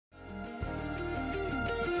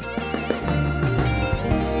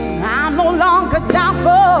hunker down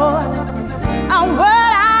for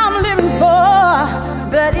what I'm living for.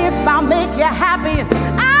 But if I make you happy,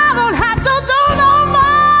 I don't have to do no more.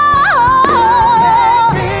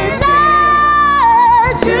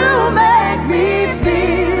 Yes, you make me feel.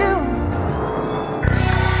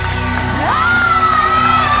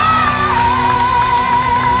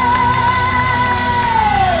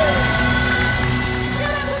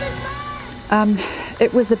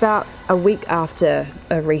 It was about a week after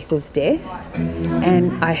Aretha's death,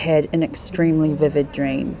 and I had an extremely vivid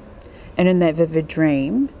dream. And in that vivid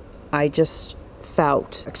dream, I just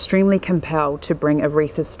felt extremely compelled to bring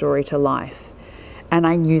Aretha's story to life. And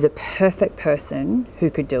I knew the perfect person who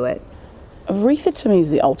could do it. Aretha to me is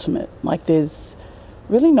the ultimate. Like, there's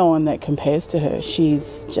really no one that compares to her.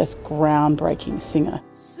 She's just groundbreaking singer.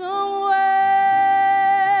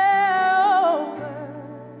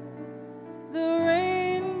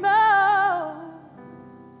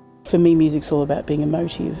 For me, music's all about being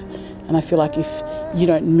emotive, and I feel like if you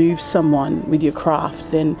don't move someone with your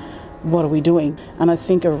craft, then what are we doing? And I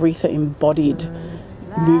think Aretha embodied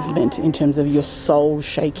movement in terms of your soul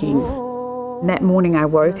shaking. That morning I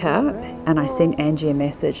woke up and I sent Angie a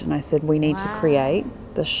message and I said, we need to create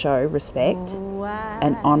the show Respect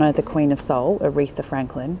and honour the Queen of Soul, Aretha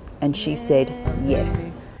Franklin, and she said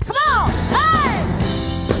yes. Come on, hey!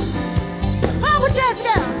 Come on,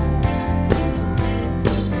 Jessica!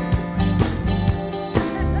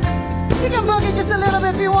 You can boogie just a little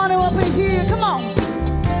bit if you want to up in here. Come on.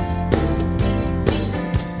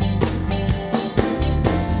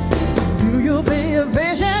 You'll be a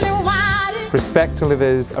vision and wide. Respect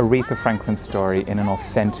delivers Aretha Franklin's story in an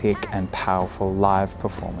authentic and powerful live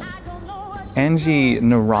performance. Angie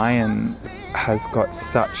Narayan has got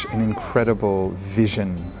such an incredible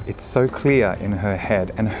vision. It's so clear in her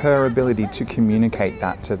head, and her ability to communicate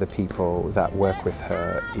that to the people that work with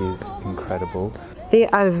her is incredible. There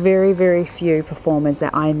are very, very few performers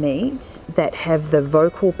that I meet that have the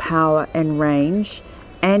vocal power and range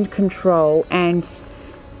and control and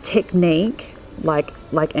technique like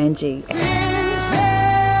Angie.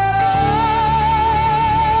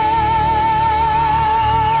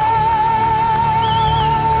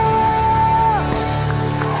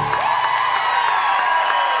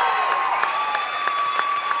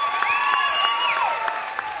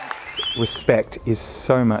 Respect is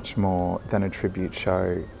so much more than a tribute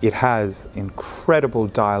show. It has incredible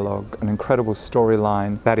dialogue, an incredible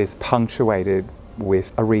storyline that is punctuated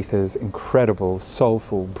with Aretha's incredible,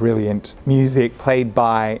 soulful, brilliant music played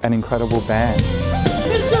by an incredible band.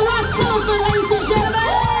 Mr. Rasmussen, ladies and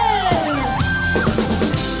gentlemen!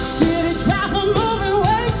 City traffic moving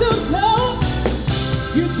way too slow.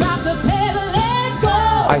 You drop the pedal, let go.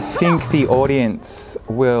 I think the audience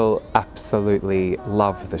will absolutely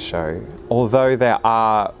love the show. Although there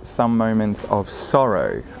are some moments of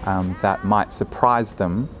sorrow that might surprise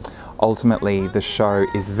them, ultimately the show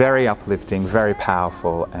is very uplifting, very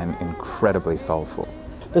powerful and incredibly soulful.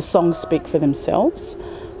 The songs speak for themselves,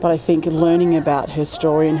 but I think learning about her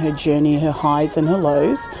story and her journey, her highs and her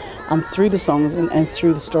lows, through the songs and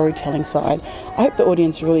through the storytelling side, I hope the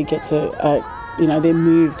audience really gets they're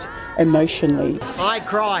moved emotionally. I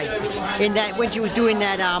cried in that when she was doing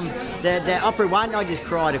that the opera one. I just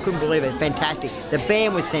cried. I couldn't believe it. Fantastic. The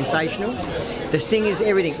band was sensational. The singers,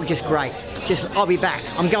 everything was just great. I'll be back.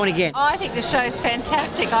 I'm going again. I think the show's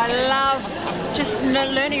fantastic. I love just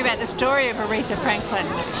learning about the story of Aretha Franklin.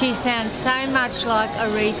 She sounds so much like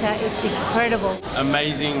Aretha. It's incredible.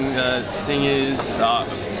 Amazing singers,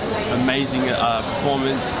 amazing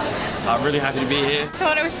performance. Really happy to be here.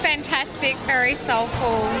 Thought it was fantastic, very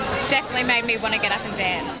soulful. Definitely made me want to get up and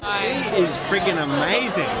dance. She is friggin'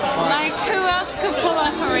 amazing. Like, who else could pull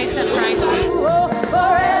off Aretha Franklin? Oh,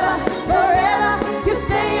 forever, forever, you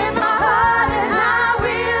stay in my heart and I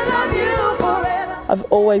will love you forever. I've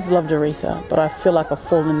always loved Aretha, but I feel like I've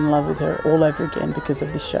fallen in love with her all over again because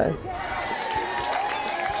of this show.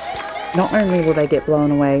 Not only will they get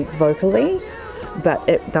blown away vocally, but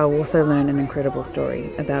they'll also learn an incredible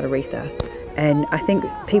story about Aretha. And I think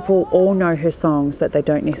people all know her songs, but they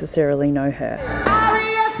don't necessarily know her.